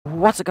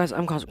What's up guys,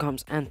 I'm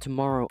Comes, and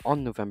tomorrow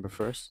on November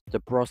 1st, the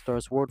Brawl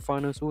Stars World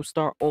Finals will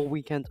start all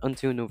weekend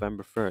until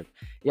November 3rd.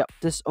 Yep,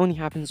 this only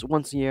happens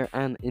once a year,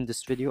 and in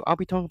this video, I'll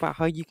be talking about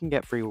how you can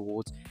get free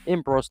rewards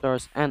in Brawl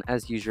Stars, and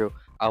as usual,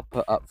 I'll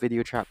put up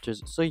video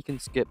chapters so you can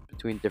skip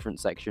between different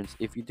sections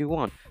if you do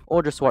want,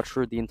 or just watch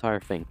through the entire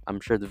thing.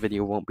 I'm sure the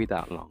video won't be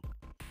that long.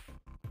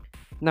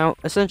 Now,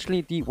 essentially,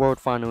 the World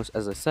Finals,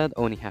 as I said,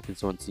 only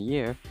happens once a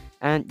year,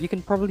 and you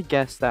can probably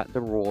guess that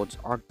the rewards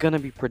are gonna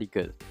be pretty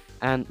good.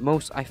 And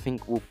most, I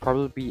think, will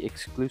probably be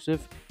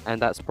exclusive, and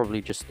that's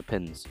probably just the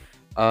pins.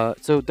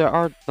 So there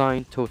are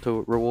 9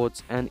 total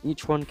rewards, and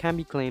each one can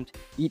be claimed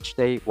each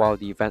day while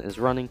the event is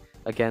running.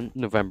 Again,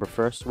 November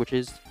 1st, which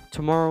is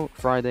tomorrow,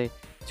 Friday,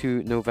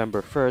 to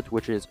November 3rd,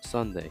 which is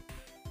Sunday.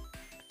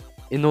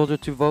 In order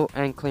to vote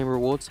and claim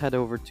rewards, head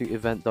over to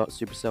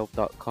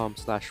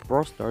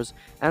event.supercell.com/brawlstars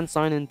and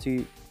sign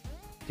into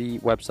the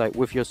website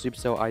with your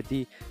Supercell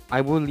ID.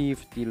 I will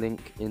leave the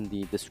link in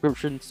the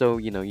description, so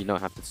you don't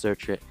have to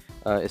search it.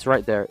 It's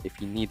right there if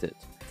you need it.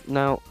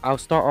 Now, I'll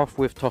start off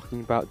with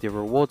talking about the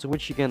rewards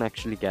which you can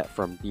actually get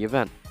from the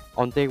event.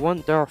 On day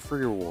 1, there are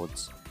 3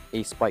 rewards: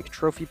 a spike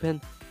trophy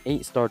pin,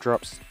 8 star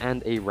drops,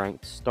 and a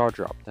ranked star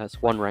drop.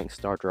 That's 1 ranked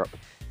star drop.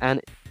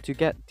 And to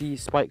get the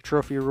spike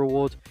trophy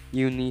reward,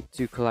 you need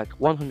to collect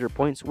 100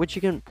 points, which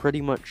you can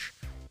pretty much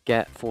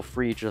get for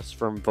free just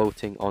from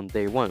voting on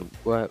day 1.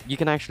 Well, you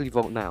can actually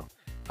vote now,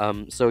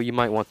 so you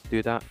might want to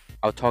do that.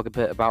 I'll talk a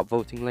bit about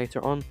voting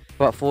later on.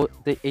 But for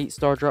the 8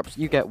 star drops,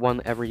 you get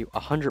one every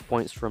 100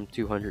 points from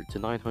 200 to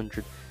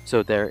 900.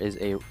 So there is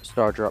a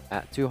star drop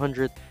at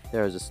 200,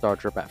 there is a star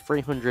drop at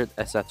 300,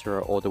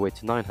 etc. all the way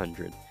to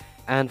 900.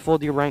 And for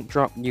the rank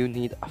drop, you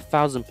need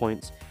 1000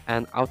 points,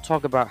 and I'll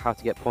talk about how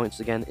to get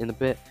points again in a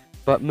bit.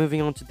 But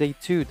moving on to day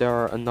 2, there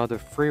are another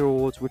 3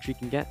 rewards which you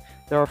can get.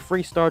 There are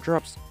 3 star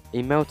drops,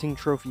 a melting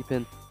trophy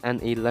pin, and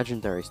a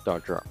legendary star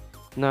drop.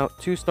 Now,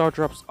 2 star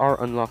drops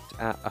are unlocked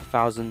at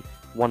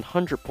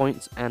 1100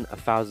 points and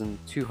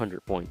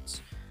 1200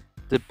 points.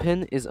 The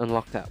pin is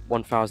unlocked at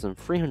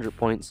 1300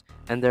 points,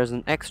 and there's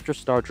an extra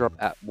star drop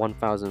at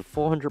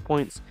 1400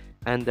 points,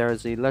 and there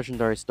is a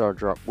legendary star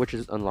drop which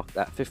is unlocked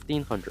at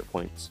 1500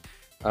 points.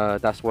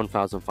 That's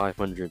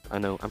 1500. I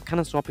know, I'm kind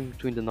of swapping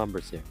between the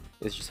numbers here.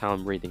 It's just how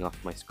I'm reading off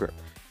my script.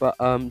 But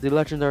the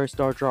legendary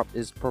star drop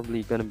is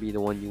probably going to be the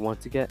one you want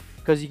to get,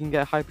 because you can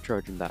get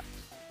hypercharge in that.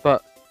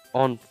 But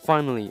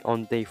finally,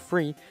 on day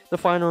 3, the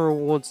final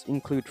rewards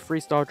include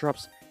 3 star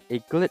drops, a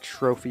glitch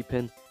trophy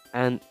pin,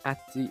 and at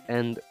the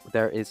end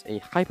there is a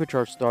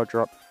hypercharge star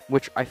drop,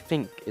 which I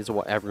think is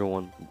what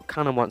everyone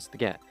kind of wants to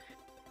get.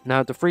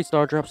 Now, the 3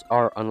 star drops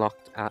are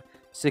unlocked at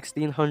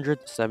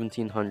 1600,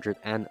 1700,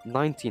 and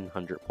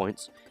 1900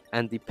 points,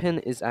 and the pin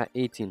is at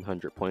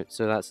 1800 points,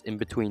 so that's in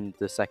between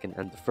the 2nd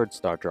and the 3rd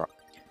star drop.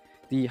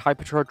 The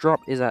hypercharge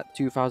drop is at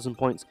 2000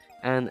 points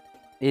and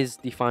is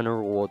the final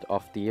reward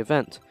of the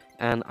event,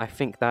 and I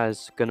think that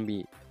is going to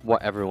be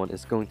what everyone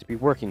is going to be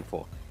working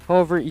for.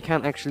 However, you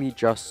can't actually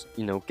just,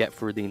 get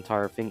through the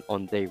entire thing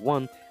on day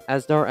 1,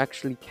 as there are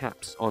actually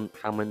caps on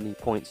how many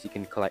points you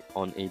can collect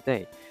on a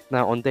day.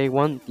 Now, on day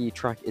 1, the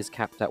track is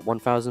capped at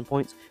 1000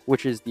 points,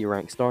 which is the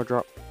ranked star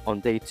drop. On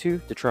day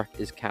 2, the track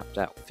is capped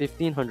at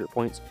 1500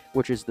 points,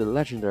 which is the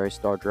legendary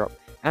star drop.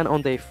 And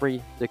on day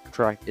 3, the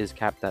track is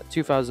capped at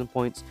 2000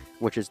 points,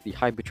 which is the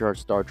hypercharge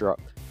star drop.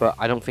 But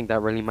I don't think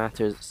that really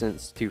matters,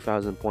 since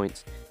 2000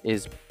 points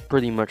is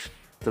pretty much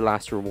the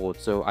last reward,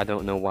 so I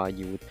don't know why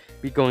you would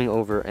be going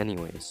over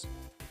anyways.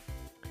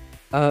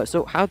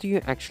 So how do you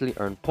actually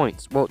earn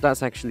points? Well,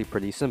 that's actually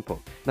pretty simple.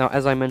 Now,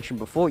 as I mentioned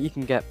before, you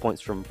can get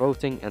points from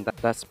voting, and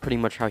that's pretty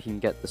much how you can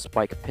get the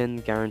spike pin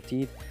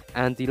guaranteed.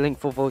 And the link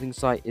for voting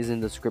site is in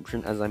the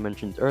description, as I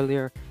mentioned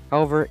earlier.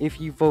 However, if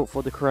you vote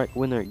for the correct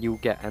winner, you'll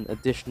get an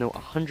additional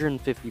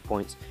 150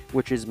 points,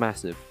 which is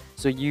massive.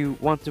 So you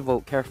want to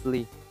vote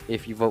carefully.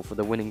 If you vote for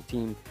the winning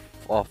team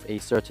of a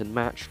certain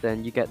match,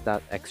 then you get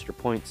that extra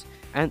points.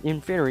 And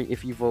in theory,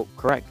 if you vote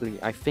correctly,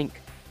 I think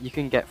you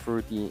can get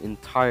through the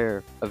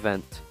entire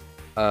event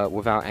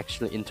without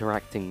actually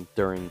interacting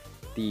during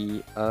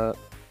the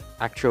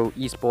actual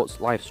esports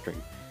livestream.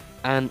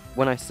 And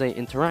when I say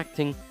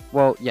interacting,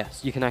 well,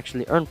 yes, you can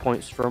actually earn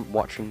points from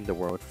watching the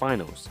World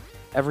Finals.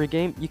 Every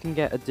game, you can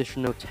get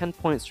additional 10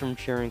 points from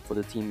cheering for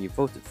the team you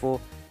voted for.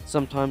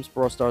 Sometimes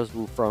Brawl Stars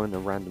will throw in a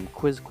random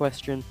quiz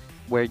question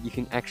where you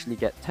can actually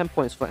get 10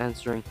 points for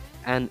answering,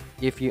 and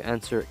if you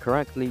answer it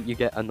correctly, you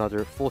get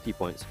another 40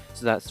 points,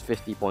 so that's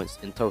 50 points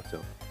in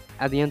total.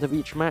 At the end of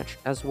each match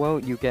as well,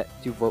 you get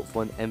to vote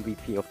for an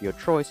MVP of your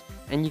choice,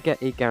 and you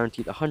get a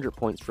guaranteed 100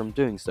 points from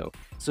doing so.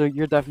 So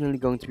you're definitely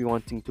going to be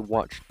wanting to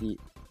watch the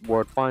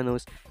World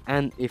Finals,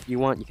 and if you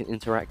want, you can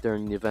interact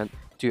during the event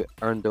to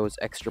earn those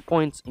extra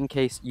points in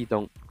case you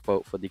don't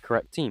vote for the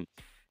correct team.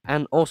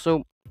 And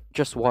also,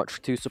 just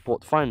watch to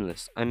support the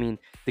finalists. I mean,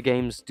 the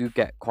games do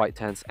get quite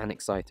tense and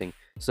exciting,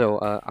 so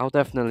I'll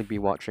definitely be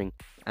watching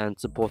and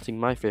supporting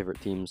my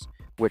favorite teams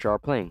which are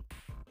playing.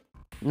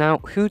 Now,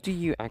 who do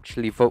you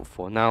actually vote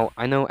for? Now,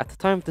 I know at the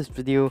time of this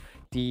video,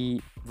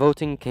 The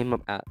voting came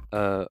up at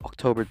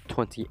October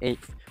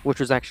 28th,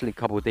 which was actually a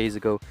couple of days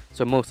ago,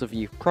 so most of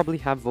you probably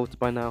have voted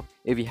by now.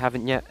 If you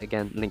haven't yet,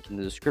 again, link in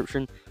the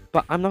description,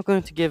 but I'm not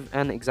going to give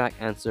an exact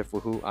answer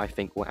for who I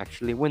think will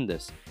actually win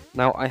this.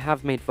 Now, I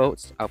have made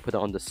votes, I'll put it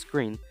on the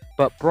screen,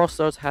 but Brawl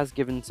Stars has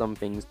given some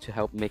things to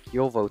help make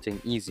your voting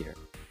easier.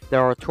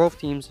 There are 12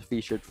 teams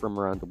featured from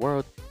around the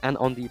world, and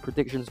on the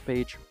predictions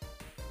page,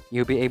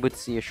 you'll be able to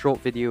see a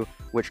short video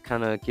which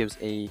kind of gives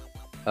a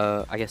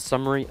I guess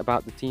summary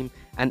about the team,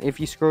 and if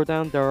you scroll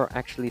down there are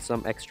actually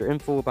some extra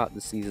info about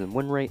the season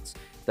win rates,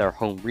 their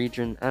home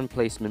region and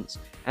placements,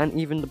 and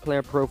even the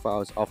player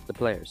profiles of the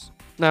players.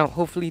 Now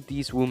hopefully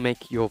these will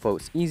make your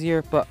votes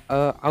easier, but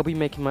I'll be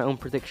making my own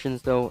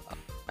predictions though.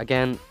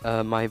 Again,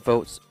 my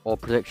votes or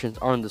predictions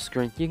are on the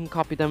screen, you can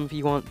copy them if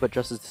you want, but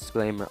just as a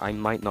disclaimer, I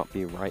might not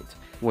be right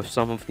with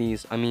some of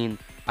these. I mean,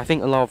 I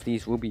think a lot of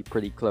these will be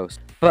pretty close.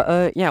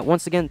 But yeah,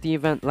 once again, the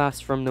event lasts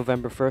from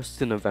November 1st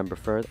to November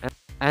 3rd,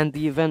 and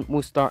the event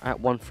will start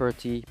at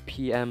 1:30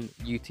 p.m.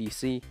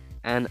 UTC,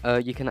 and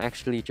you can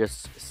actually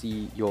just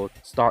see your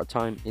start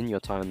time in your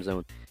time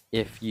zone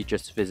if you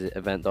just visit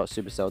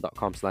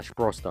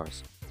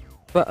event.supercell.com/brawlstars.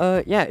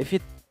 But yeah,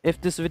 if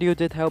this video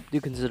did help,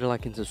 do consider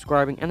liking and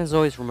subscribing, and as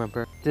always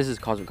remember, this is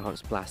Cosmic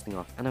Hearts blasting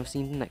off, and I'll see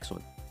you in the next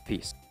one.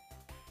 Peace.